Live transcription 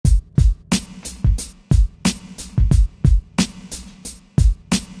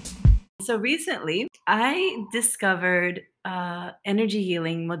So recently, I discovered energy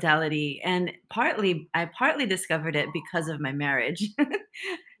healing modality, and I partly discovered it because of my marriage.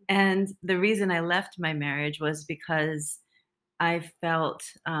 And the reason I left my marriage was because I felt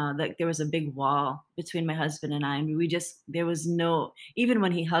like there was a big wall between my husband and I, and there was no, even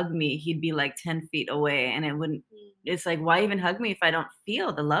when he hugged me, he'd be like 10 feet away, and it wouldn't, Mhm. it's like, why even hug me if I don't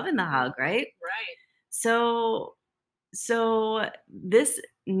feel the love in the Mhm. hug, right? Right. So so this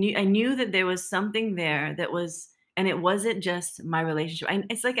I knew that there was something there that was, and it wasn't just my relationship.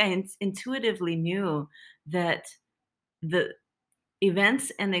 It's like intuitively knew that the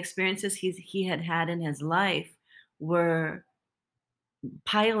events and the experiences he had had in his life were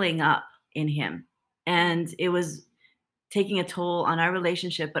piling up in him, and Mhm. it was taking a toll on our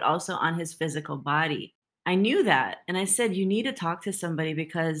relationship, but also on his physical body. I knew that, and I said, "You need to talk to somebody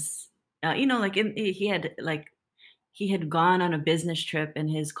because." Like he had gone on a business trip and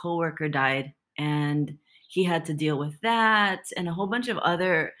his coworker died, and he had to deal with that, and a whole bunch of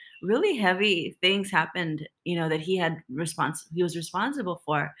other really heavy things happened, that he was responsible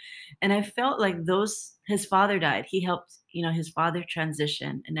for. And I felt like those his father died. He helped, his father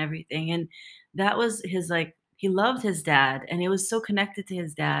transition and everything. And that was his, like, he loved his dad, and it was so connected to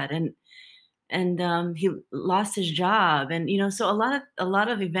his dad. And he lost his job, and so a lot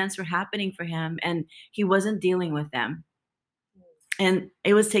of events were happening for him, and he wasn't dealing with them, and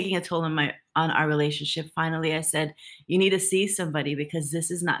it was taking a toll on our relationship. Finally, I said, "You need to see somebody because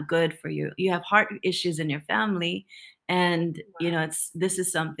this is not good for you. You have heart issues in your family, and Wow. this is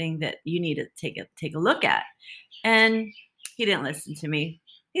something that you need to take a look at." And he didn't listen to me.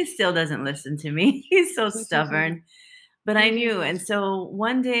 He still doesn't listen to me. He's so stubborn. But I knew, and so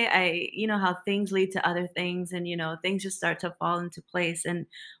one day how things lead to other things, and things just start to fall into place. And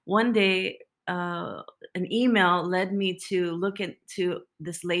one day, an email led me to look into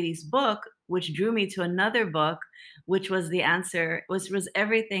this lady's book, which drew me to another book, which was the answer, was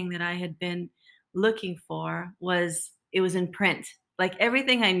everything that I had been looking for. It was in print. Like,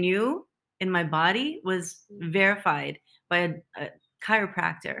 everything I knew in my body was Mhm. verified by a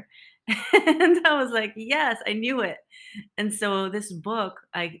chiropractor. And I was like, yes, I knew it. And so this book,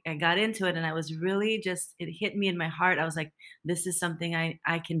 I got into it, and I was really just, it hit me in my heart. I was like, this is something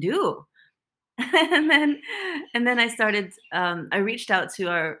I can do. and then and then I reached out to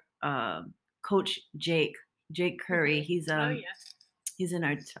our coach Jake Curry. Mhm. Oh, yeah. He's in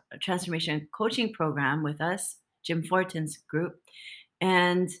our transformation coaching program with us, Jim Fortin's group.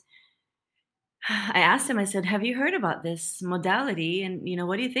 And I asked him, I said, "Have you heard about this modality? And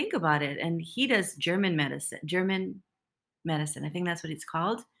what do you think about it?" And he does German medicine. I think that's what it's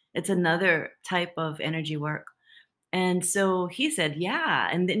called. It's Mhm. another type of energy work. And so he said, "Yeah."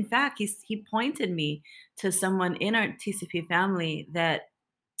 And in fact, he pointed me to someone in our TCP family that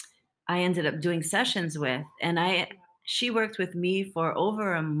I ended up doing sessions with. And Wow. she worked with me for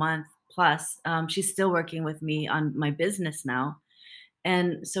over a month plus. She's still working with me on my business now.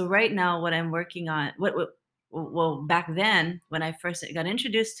 And so right now, what I'm working on, well, back then when I first got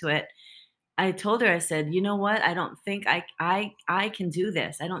introduced to it, I told her, I said, "You know what? I don't think I can do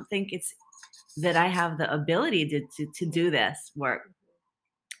this. I don't think it's that I have the ability to do this work."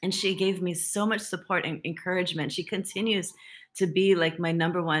 And she gave me so much support and encouragement. She continues to be like my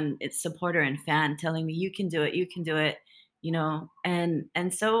number one supporter and fan, telling me, "You can do it. You can do it."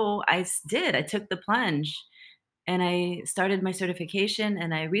 And so did. I took the plunge, and I started my certification,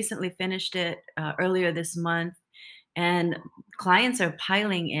 and I recently finished it earlier this month, and clients are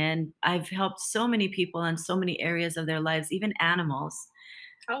piling in. I've helped so many people in so many areas of their lives, even animals.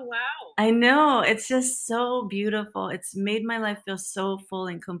 Oh, wow. I know, it's just so beautiful. It's made my life feel so full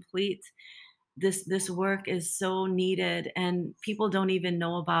and complete. This work is so needed, and people don't even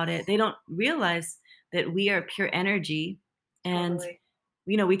know about it. They don't realize that we are pure energy, and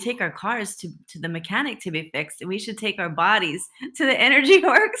Totally. we take our cars to the mechanic to be fixed, and we should take our bodies to the energy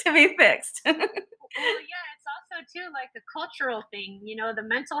work to be fixed. Well, yeah, it's also too like a cultural thing. The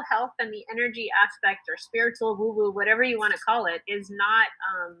mental health and the energy aspect or spiritual woo woo, whatever you want to call it, is not.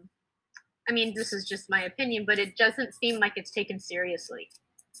 I mean, this is just my opinion, but it doesn't seem like it's taken seriously.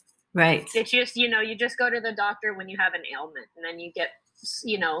 Right. It's just, you just go to the doctor when you have an ailment, and then you get,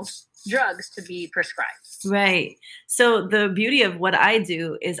 you know, drugs to be prescribed. Right. So the beauty of what I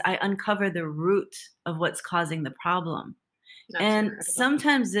do is I uncover the root of what's causing the problem. That's And incredible.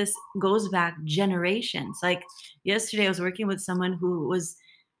 sometimes this goes back generations. Like, yesterday, I was working with someone who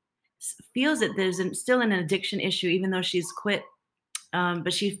feels that still an addiction issue, even though she's quit.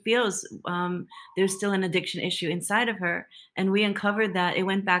 But she feels there's still an addiction issue inside of her. And we uncovered that it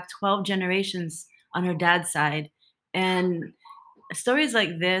went back 12 generations on her dad's side. And stories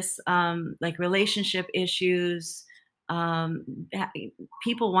like this, like relationship issues, ha-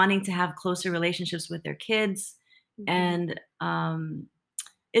 people wanting to have closer relationships with their kids, Mhm. and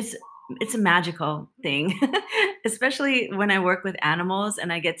it's it's a magical thing, especially when I work with animals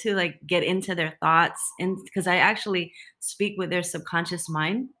and I get to like get into their thoughts, and because I actually speak with their subconscious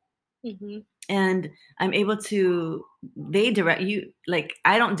mind, Mhm. and I'm able to they direct you, like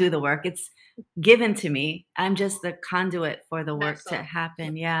I don't do the work. It's given to me. I'm just the conduit for the work to Vessel.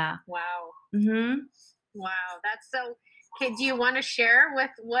 happen. Yeah. Wow. Mhm. Wow, that's so. Okay, do you want to share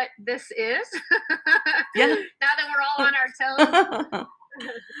with what this is? Yeah. Now that we're all on our toes.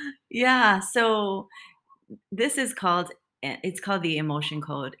 Yeah, so this is called it's called the emotion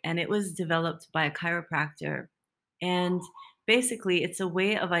code, and it was developed by a chiropractor. And basically, it's a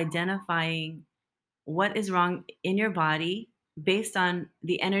way of identifying what is wrong in your body based on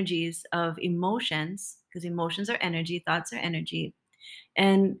the energies of emotions, because emotions are energy, thoughts are energy.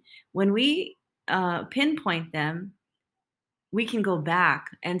 And when we pinpoint them, we can go back.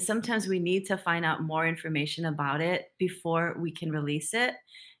 And sometimes we need to find out more information about it before we can release it.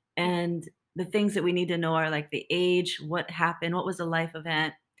 And the things that we need to know are like the age, what happened, what was the life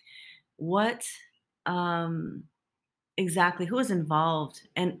event, what um, exactly, who was involved,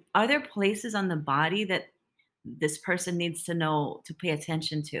 and are there places on the body that this person needs to know to pay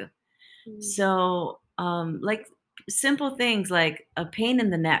attention to. Mm, So, like simple things like a pain in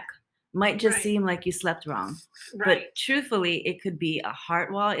the neck might just right, seem like you slept wrong, but right. truthfully, it could be a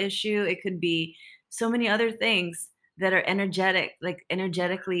heart wall issue. It could be so many other things that are energetic, like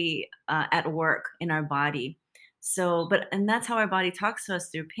energetically at work in our body. So, but and that's how our body talks to us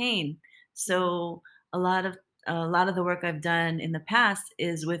through pain. Mm, So, a lot of a lot of the work I've done in the past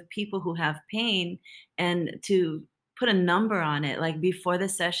is with people who have pain, and to put a number on it. Like before the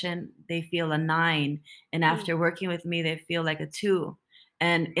session, they feel a 9, and mm. after working with me, they feel like a 2.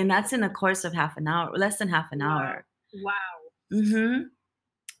 And that's in the course of half an hour, less than half an Wow, hour. wow. Mhm.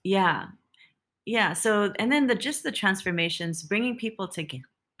 Yeah. Yeah, so and then the just the transformations, bringing people together,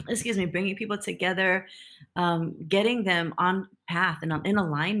 excuse me, bringing people together, getting them on path and in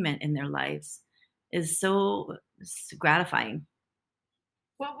alignment in their lives is so gratifying.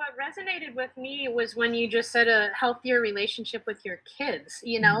 Well, what resonated with me was when you just said a healthier relationship with your kids. I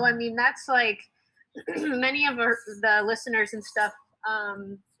Mhm. mean, that's like many of the listeners and stuff,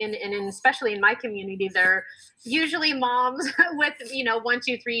 and especially in my community, they're usually moms with, 1,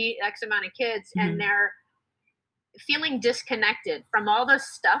 2, 3, X amount of kids, and Mhm. they're feeling disconnected from all the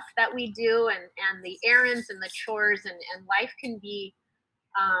stuff that we do, and the errands and the chores, and life can be,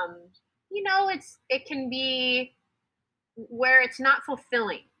 um, it can be where it's not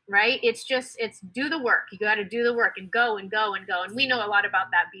fulfilling, right? It's do the work. You got to do the work and go and go and go. And we know a lot about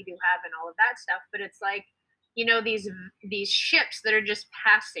that be do have and all of that stuff, but it's like, these ships that are just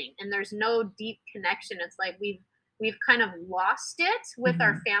passing, and there's no deep connection. It's like we've kind of lost it with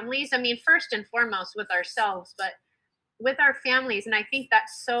our Mhm. families. I mean, first and foremost with ourselves, but with our families. And I think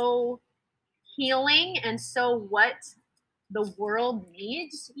that's so healing, and so what the world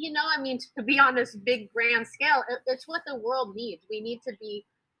needs. I mean, to be on this big grand scale, it's what the world needs. We need to be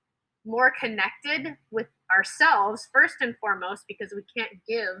more connected with ourselves first and foremost, because we can't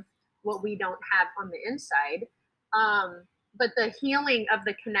give what we don't have on the inside. But the healing of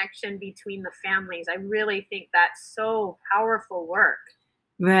the connection between the families, I really think that's so powerful work.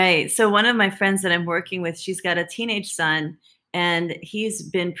 Right. So one of my friends that I'm working with, she's got a teenage son, and he's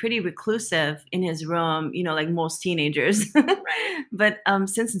been pretty reclusive in his room, like most teenagers. Right. But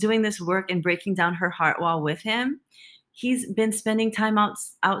since doing this work and breaking down her heart wall with him, he's been spending time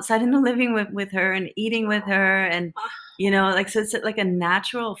outside in the living with her and eating with her, and like so it's like a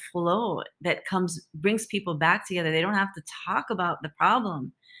natural flow that comes brings people back together. They don't have to talk about the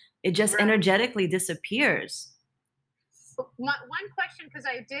problem. It just Right. energetically disappears. One question, because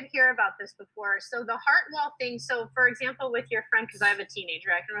I did hear about this before. So the heart wall thing. So, for example, with your friend, because I have a teenager,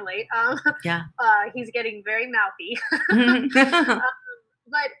 I can relate. Yeah. He's getting very mouthy.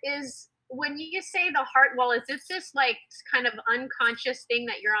 But is when you say the heart wall, is this like kind of unconscious thing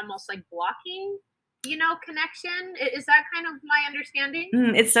that you're almost like blocking, connection? Is that kind of my understanding?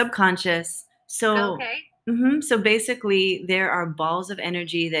 It's subconscious. So, Okay. so basically, there are balls of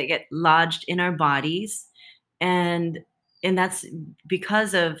energy that get lodged in our bodies, and that's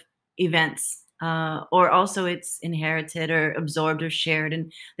because of events, or also it's inherited or absorbed or shared.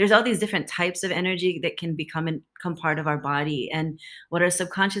 And there's all these different types of energy that can become part of our body. And what our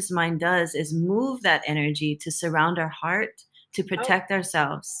subconscious mind does is move that energy to surround our heart to Oh, protect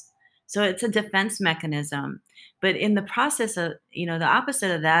ourselves. So it's a defense mechanism, but in the process of, the opposite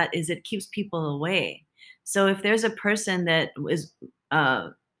of that is it keeps people away. So if there's a person that is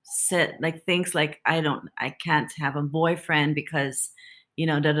set like thinks like I can't have a boyfriend because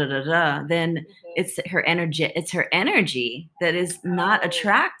da da da da, then Mhm. it's her energy that is not Oh,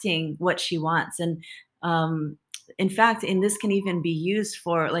 attracting what she wants. And um in fact, and this can even be used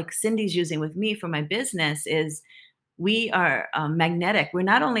for like Cindy's using with me for my business, is we are magnetic. We're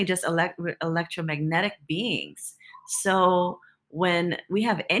not only just we're electromagnetic beings. So when we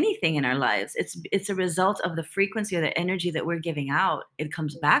have anything in our lives, it's a result of the frequency or the energy that we're giving out. It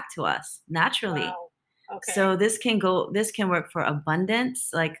comes mhm. back to us naturally. Wow. Okay. So this can work for abundance,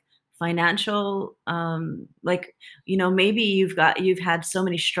 like financial, like, maybe you've had so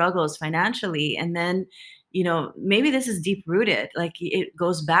many struggles financially, and then, maybe this is deep rooted, like it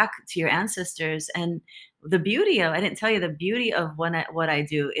goes back to your ancestors. And I didn't tell you the beauty of what I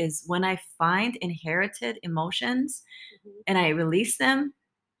do is when I find inherited emotions Mhm. and I release them,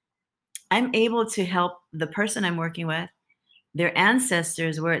 I'm able to help the person I'm working with, their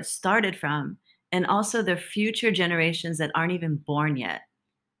ancestors, where it started from, and also their future generations that aren't even born yet.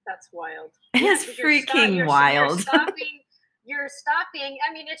 That's wild. Yeah, It's because freaking you're wild. stopping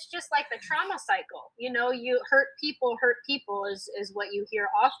I mean, it's just like the trauma cycle. You know, you hurt people is what you hear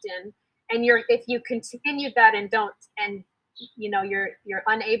often. And if you continue that and don't and you're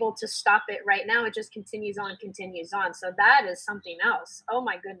unable to stop it right now, it just continues on. So that is something else. Oh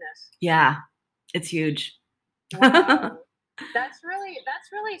my goodness. Yeah, it's huge. Wow. That's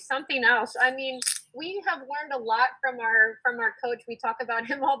really something else. I mean, we have learned a lot from our coach. We talk about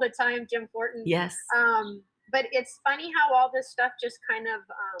him all the time, Jim Fortin. Yes, But it's funny how all this stuff just kind of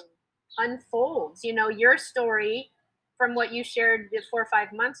unfolds. You know, your story from what you shared 4 or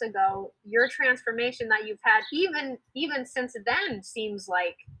 5 months ago, your transformation that you've had even since then seems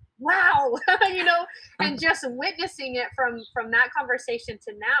like wow, and just witnessing it from that conversation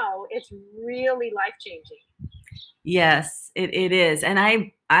to now, it's really life changing. yes, it is, and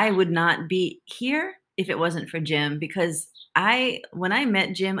I would not be here if it wasn't for Jim, because I when I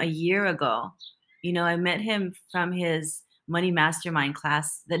met Jim a year ago, I met him from his money mastermind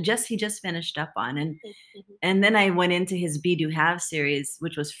class that just he just finished up on. and Mhm. and then I went into his Be Do Have series,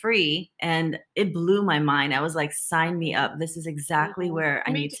 which was free, and it blew my mind. I was like, sign me Mhm. up. This is exactly Mhm. where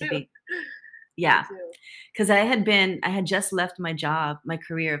I Me need to too. be. Me Yeah. too. Because I had just left my job, my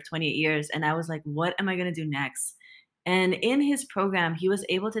career of 28 years, and I was like, what am I going to do next? And in his program, he was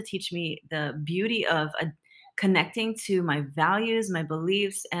able to teach me the beauty of connecting to my values, my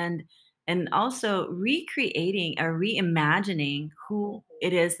beliefs, and also recreating or reimagining who Mhm.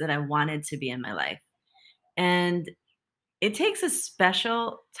 it is that I wanted to be in my life. And it takes a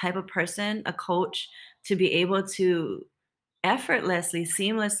special type of person, a coach, to be able to effortlessly,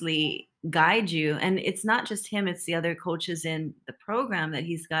 seamlessly guide you. And it's not just him, it's the other coaches in the program that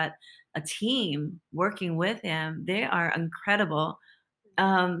he's got a team working with him. They are incredible. Mhm.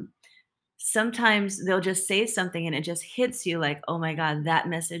 Um, Sometimes they'll just say something and it just hits you like, oh my God, that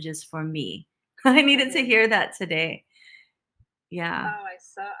message is for me. I needed to Mhm. hear that today. Yeah. Oh,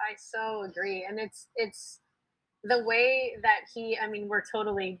 I so agree, and it's the way that I mean, we're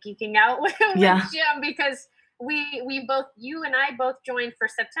totally geeking out with Yeah. Jim because we both you and I both joined for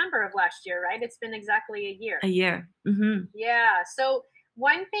September of last year, right? It's been exactly a year. A year. Yeah. So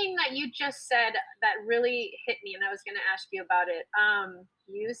one thing that you just said that really hit me, and I was going to ask you about it.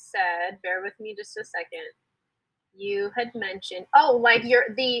 You said, bear with me just a second. You had mentioned, oh, like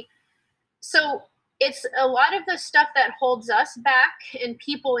so it's a lot of the stuff that holds us back and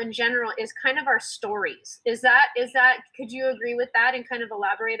people in general is kind of our stories. Is that could you agree with that and kind of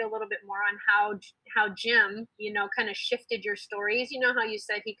elaborate a little bit more on how Jim, kind of shifted your stories? You know how you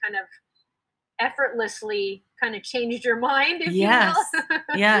said he kind of effortlessly kind of changed your mind, if you will? Yes.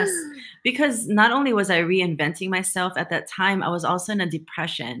 Yes. Because not only was I reinventing myself at that time, I was also in a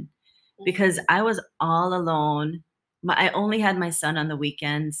depression because Mhm. I was all alone. I only had my son on the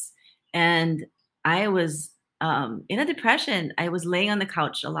weekends, and I was in a depression. I was laying on the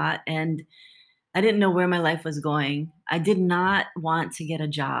couch a lot, and I didn't know where my life was going. I did not want to get a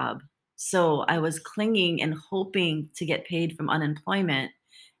job. So I was clinging and hoping to get paid from unemployment,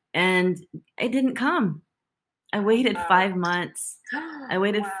 and it didn't come. I waited Wow. 5 months. I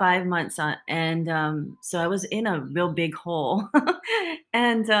waited Wow. 5 months on, and, so I was in a real big hole.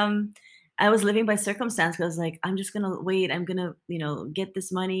 And, I was living by circumstance 'cause I was like, "I'm just gonna wait. I'm gonna, get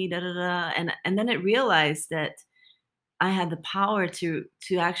this money, da, da, da," and then it realized that I had the power to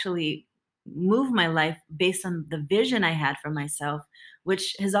actually move my life based on the vision I had for myself,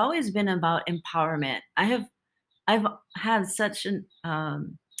 which has always been about empowerment. I've had such an,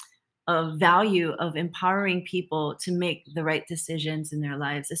 of value of empowering people to make the right decisions in their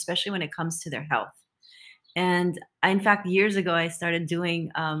lives, especially when it comes to their health. And in fact, years ago, I started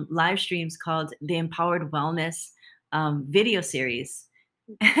doing live streams called the Empowered Wellness video series.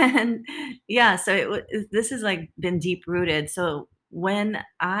 And yeah, so this has like been deep rooted. So when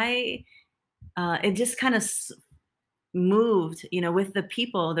it just kind of moved, with the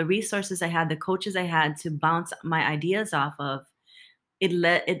people, the resources I had, the coaches I had to bounce my ideas off of, it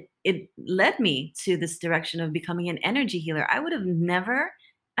led me to this direction of becoming an energy healer. I would have never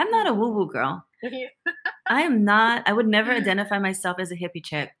I'm not a woo-woo girl. Yeah. I would never identify myself as a hippie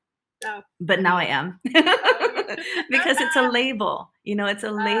chick, Oh, but me now I either. am. Oh, yeah. Because it's a label. It's a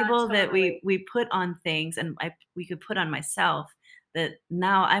label that we Totally. we put on things, and we could put on myself, that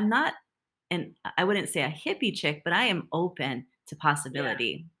now I'm not, and I wouldn't say a hippie chick, but I am open to Yeah.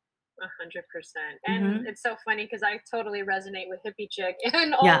 possibility. 100%. And Mhm. it's so funny because I totally resonate with hippie chick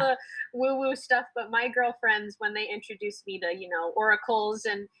and all Yeah. the woo woo stuff. But my girlfriends, when they introduced me to, oracles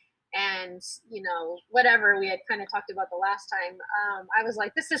and whatever we had kind of talked about the last time, I was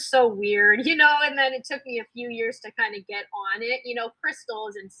like, this is so weird, and then it took me a few years to kind of get on it,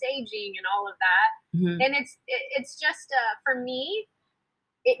 crystals and saging and all of that. Mhm. And it's just for me,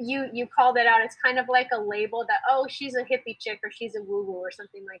 you called it out. It's kind of like a label that, oh, she's a hippie chick or she's a woo woo or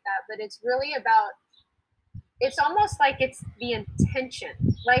something like that. But it's really about, it's almost like it's the intention.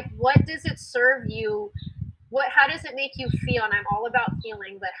 Like, what does it serve you? How does it make you feel? And I'm all about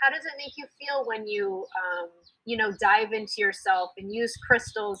feeling, but how does it make you feel when you dive into yourself and use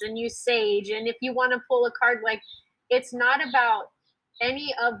crystals and use sage? And if you want to pull a card, like, it's not about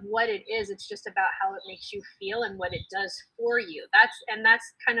any of what it is. It's just about how it makes you feel and what it does for you. That's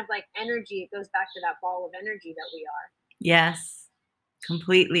kind of like energy. It goes back to that ball of energy that we are. Yes,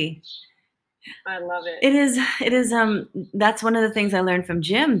 completely. I love it. It is, that's one of the things I learned from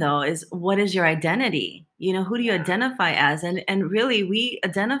Jim, though, is what is your identity? Who do you Yeah. identify as? And really, we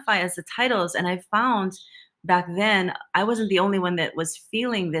identify as the titles, and I found back then I wasn't the only one that was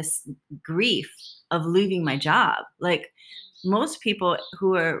feeling this grief of leaving my job. Like, most people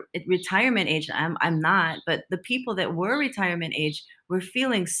who are at retirement age, I'm not, but the people that were retirement age were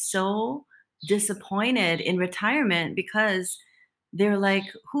feeling so disappointed in retirement because they're like,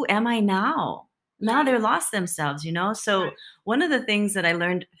 who am I now? Now Right. they're lost themselves. So Right. one of the things that I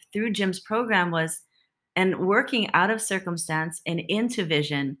learned through Jim's program was, and working out of circumstance and into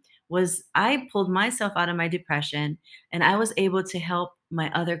vision, was I pulled myself out of my depression, and I was able to help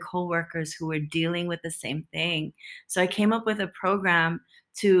my other coworkers who were dealing with the same thing. So I came up with a program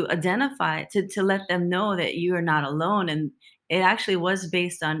to identify, to let them know that you are not alone. And it actually was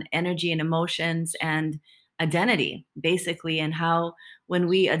based on energy and emotions and identity, basically, and how when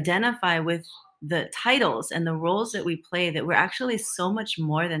we identify with the titles and the roles that we play, that we're actually so much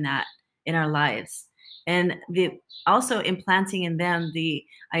more than that in our lives. And also implanting in them the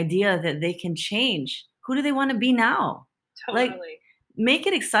idea that they can change. Who do they want to be now? Like, Totally. make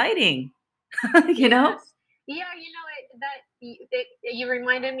it exciting, you know? Yes. Yeah, you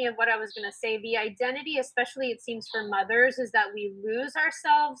reminded me of what I was going to say. The identity, especially it seems for mothers, is that we lose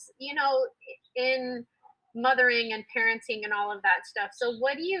ourselves, in mothering and parenting and all of that stuff. So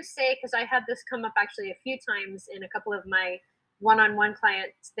what do you say, cuz I had this come up actually a few times in a couple of my one-on-one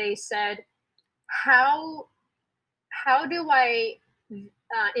clients. They said, "How do I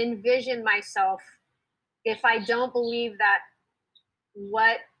envision myself if I don't believe that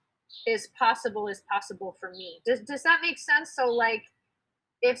what is possible for me?" Does that make sense? So, like,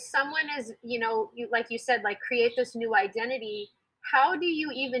 if someone is, like you said, like, create this new identity, how do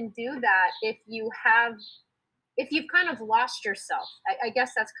you even do that if you've kind of lost yourself? I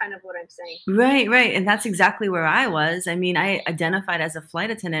guess that's kind of what I'm saying. Right, right, and that's exactly where I was. I mean, I identified as a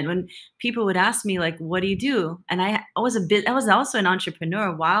flight attendant. When people would ask me, like, "What do you do?" And I was also an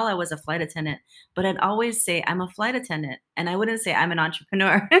entrepreneur while I was a flight attendant, but I'd always say, "I'm a flight attendant," and I wouldn't say, "I'm an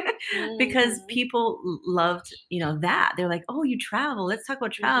entrepreneur," because Hmm. people loved, that. They're like, "Oh, you travel. Let's talk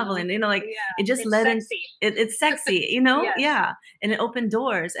about travel," Hmm. and, like, Yeah, it just it's led in sexy. it's sexy. Yes. Yeah, and it opened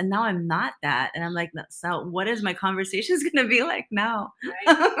doors, and now I'm not that, and I'm like, "So what is my conversations gonna be like now?"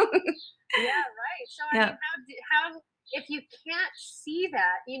 Right. Yeah, right. So I Yeah. mean, how if you can't see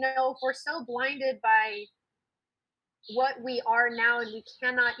that, if we're so blinded by what we are now and we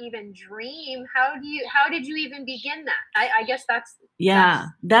cannot even dream, how did you even begin that? I guess Yeah, that's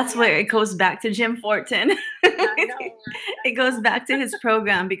that's yeah. where it goes back to Jim Fortin. I know, right? It I goes know. back to his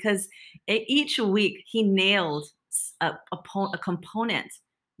program because each week he nailed a component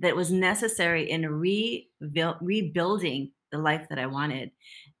that was necessary in rebuilding the life that I wanted.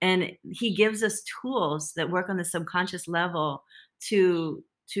 And he gives us tools that work on the subconscious level to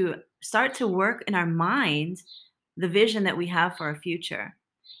start to work in our mind the vision that we have for our future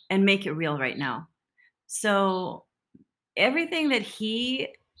and make it real right now. So everything that he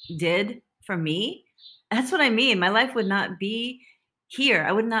did for me, that's what I mean. My life would not be here.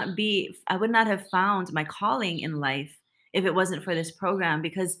 I would not have found my calling in life if it wasn't for this program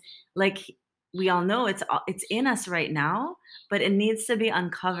because like we all know it's in us right now, but it needs to be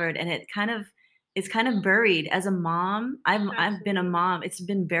uncovered and it's kind of buried. As a mom, I've been a Absolutely. mom. It's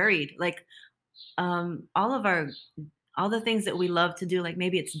been buried. Like all the things that we love to do, like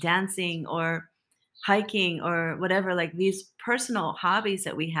maybe it's dancing or hiking or whatever, like these personal hobbies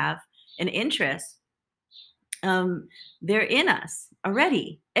that we have and interests, um, they're in us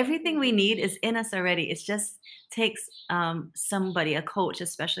already. Everything we Mhm. need is in us already. It just takes somebody, a coach,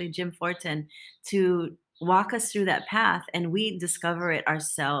 especially Jim Fortin, to walk us through that path and we discover it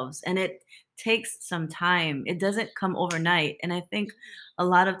ourselves. And it takes some time, it doesn't come overnight. And I think a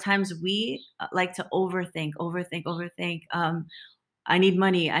lot of times we like to overthink. I need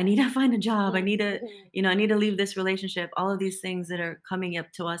money. I need to find a job. I Mhm. need to, Mhm. I need to leave this relationship. All of these things that are coming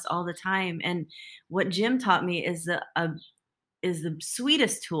up to us all the time. And what Jim taught me is the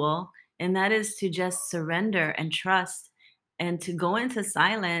sweetest tool, and that is to just surrender and trust and to go into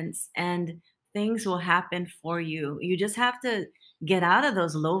silence and things will happen for you. You just have to get out of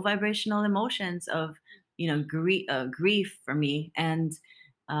those low vibrational emotions of, grief for me and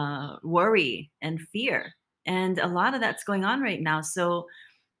worry and fear. And a lot of that's going on right now. So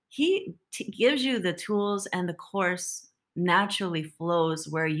gives you the tools and the course naturally flows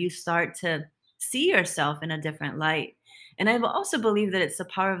where you start to see yourself in a different light. And I also believe that it's the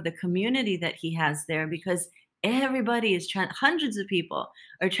power of the community that he has there because everybody is hundreds of people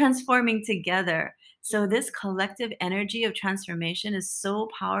are transforming together. So this collective energy of transformation is so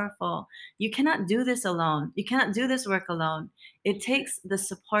powerful. You cannot do this alone. You cannot do this work alone. It takes the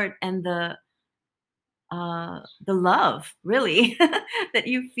support and the love really that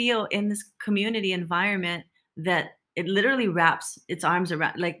you feel in this community environment, that it literally wraps its arms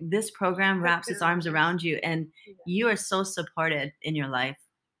around, like this program Puts wraps it its arms around us. around you and Yeah. you are so supported in your life.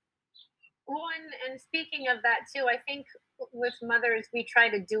 Well, and speaking of that too, I think with mothers we try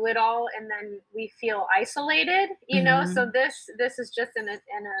to do it all, and then we feel isolated. So Hmm. this is just in a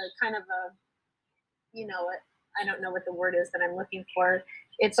kind of a, I don't know what the word is that I'm looking for.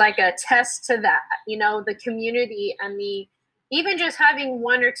 It's like a test to that, the community and the even just having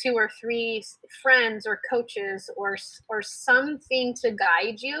one or two or three friends or coaches or something to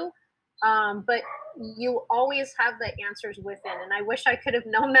guide you. But you always have the answers within. And I wish I could have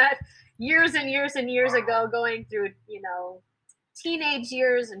known that years and years and years ago, going through, teenage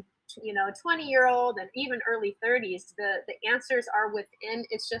years and 20-year-old and even early 30s. The answers are within.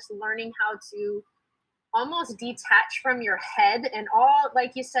 It's just learning how to almost detach from your head and all,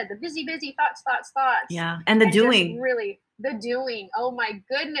 like you said, the busy thoughts, Yeah, and the and just doing. really the doing. Oh my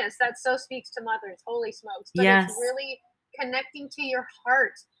goodness, that so speaks to mothers, holy smokes. But it's Yes. really connecting to your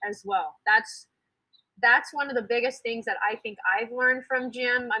heart as well. That's one of the biggest things that I think I've learned from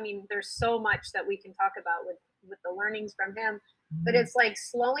Jim. I mean, there's so much that we can talk about with the learnings from him, but Mhm. it's like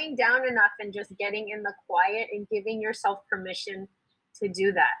slowing down enough and just getting in the quiet and giving yourself permission to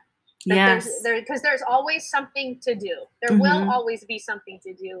do that. That Yes. because there's always something to do. There will Hmm. always be something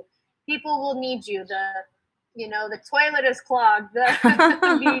to do. People will need you. The toilet is clogged. The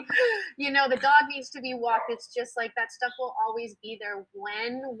dog needs to be walked. It's just like that stuff will always be there.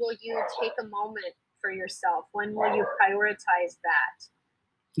 When will you take a moment for yourself? When will you prioritize that?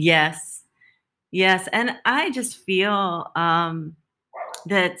 Yes. Yes, and I just feel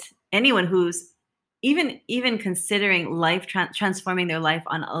that anyone who's even considering transforming their life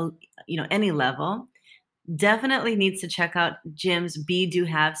on any level definitely needs to check out Jim's Be Do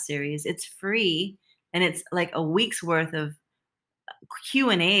Have series. It's free and it's like a week's worth of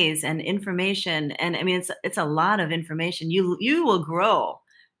Q&As and information, and I mean it's a lot of information. You will grow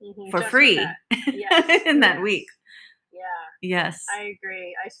for Just with that. free Yes, in that week. yes. Yeah, Yes. I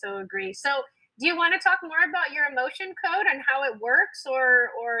agree. I so agree. So, do you want to talk more about your emotion code and how it works, or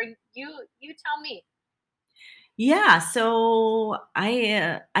you tell me? Yeah, so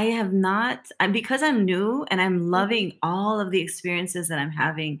I have not because I'm new and I'm Hmm. loving all of the experiences that I'm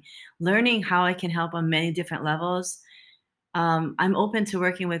having, learning how I can help on many different levels. I'm open to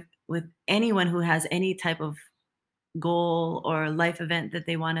working with anyone who has any type of goal or life event that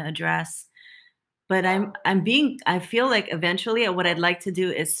they want to address. But I feel like eventually what I'd like to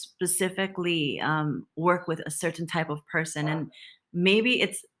do is specifically work with a certain type of person, and maybe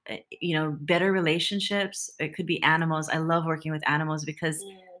it's better relationships. It could be animals. I love working with animals because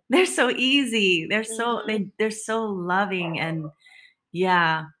they're so easy. Mm-hmm. They're so loving, and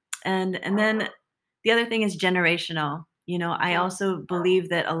yeah. And then the other thing is generational. I Wow. also believe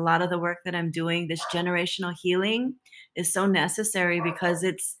that a lot of the work that I'm doing, this generational healing, is so necessary because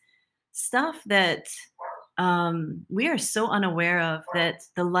it's stuff that we are so unaware of, that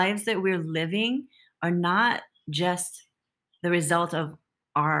the lives that we're living are not just the result of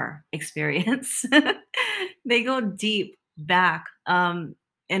our experience. They go deep back. And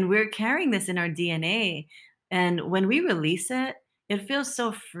we're carrying this in our DNA. And when we release it, it feels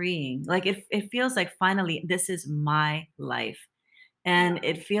so freeing. Like it feels like finally, this is my life. And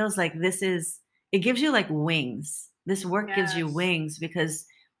Yeah. it feels like it gives you like wings. This work gives you Yes. wings because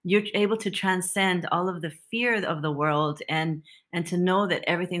you're able to transcend all of the fear of the world, and to know that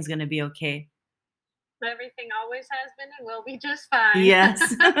everything's going to be okay. Everything always has been and will be just fine. Yes.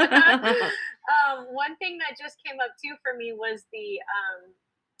 One thing that just came up too for me was the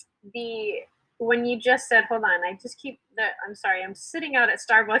when you just said, hold on, I just keep that. I'm sorry, I'm sitting out at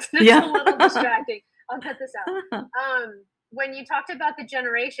Starbucks and it's a Yeah. little distracting. I'll cut this out. When you talked about the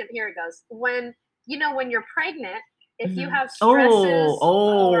generation, here it goes. When you're pregnant, if you Mhm. have Oh, stresses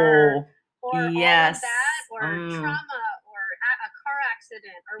oh, or all of yes. that or Mm, trauma or a car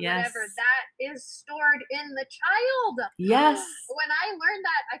accident or whatever, yes. that is stored in the child. Yes. When I learned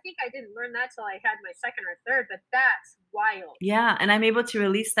that, I think I didn't learn that till I had my second or third, but that's wild. Yeah, and I'm able to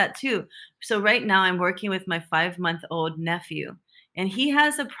release that too. So right now I'm working with my 5-month-old nephew, and he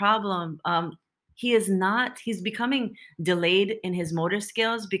has a problem. He's becoming delayed in his motor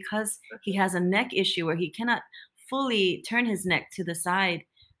skills because he has a neck issue where he cannot fully turn his neck to the side.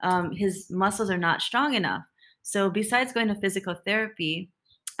 His muscles are not strong enough. So besides going to physical therapy,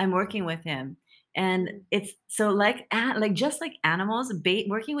 I'm working with him. And Mhm. it's so like just like animals,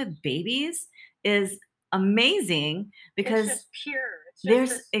 working with babies is amazing It's because just pure. It's just there's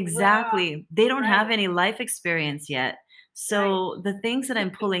this raw, exactly, they don't have right, any life experience yet. right. So the things that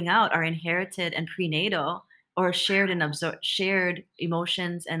I'm pulling out are inherited and prenatal, or shared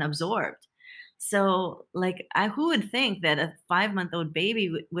emotions and absorbed. So like who would think that a 5-month-old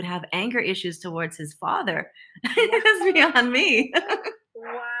baby would have anger issues towards his father? Wow. It's beyond me.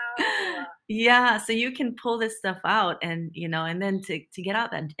 Wow. Yeah, so you can pull this stuff out, and then to get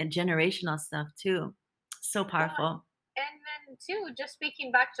out that generational stuff too. So Well, powerful. and then too, just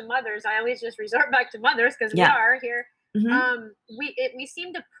speaking back to mothers, I always just resort back to mothers because we Yeah. are here. Mhm. We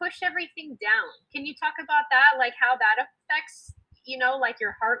seem to push everything down. Can you talk about that? Like how that affects, like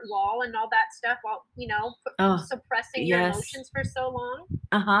your heart wall and all that stuff while, Oh, suppressing your yes. emotions for so long?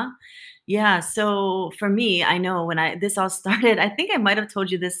 Uh-huh. Yeah, so for me, I know when this all started, I think I might have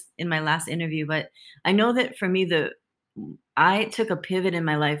told you this in my last interview, but I know that for me I took a pivot in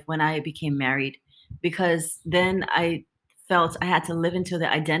my life when I became married, because then I felt I had to live into the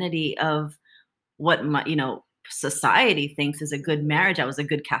identity of what society thinks is a good Hmm. marriage. I was a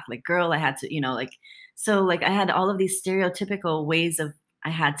good Catholic girl. I had to, so like I had all of these stereotypical ways of I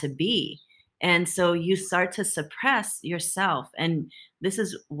had to be. And so you start to suppress yourself. And this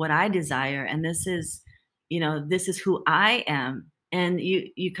is what I desire. And this is who I am. And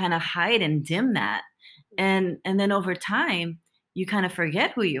you kind of hide and dim that. And then over time, you kind of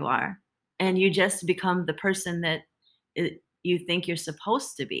forget who you are. And you Hmm. just become the person that you think you're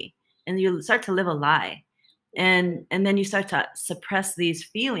supposed to be, and you start to live a lie, Hmm. and then you start to suppress these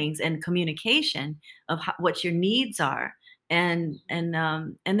feelings and communication of what your needs are, and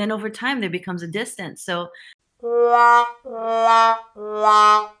then over time there becomes a distance. So oh,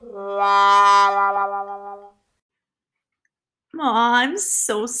 I'm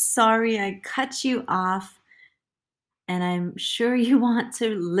so sorry I cut you off, and I'm sure you want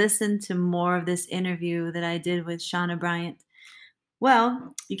to listen to more of this interview that I did with Shauna Bryant.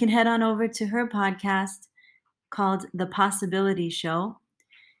 Well, you can head on over to her podcast called The Possibility Show.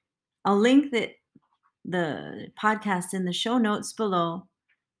 I'll link the podcast in the show notes below.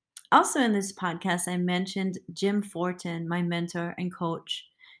 Also, in this podcast, I mentioned Jim Fortin, my mentor and coach,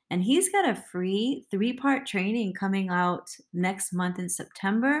 and he's got a free 3-part training coming out next month in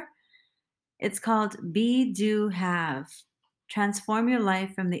September. It's called Be, Do, Have. Transform your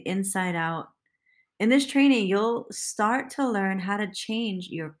life from the inside out. In this training, you'll start to learn how to change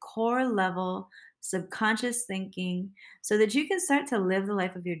your core level subconscious thinking so that you can start to live the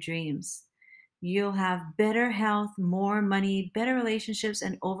life of your dreams. You'll have better health, more money, better relationships,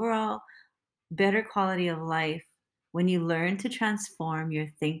 and overall better quality of life when you learn to transform your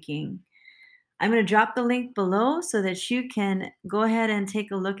thinking. I'm going to drop the link below so that you can go ahead and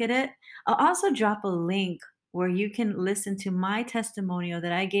take a look at it. I'll also drop a link where you can listen to my testimonial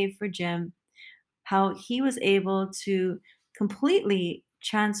that I gave for Jim, how he was able to completely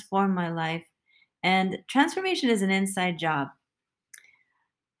transform my life. And transformation is an inside job.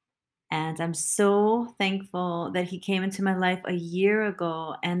 And I'm so thankful that he came into my life a year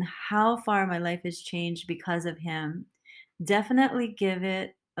ago and how far my life has changed because of him. Definitely give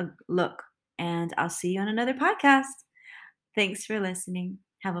it a look, and I'll see you on another podcast. Thanks for listening.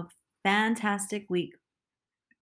 Have a fantastic week.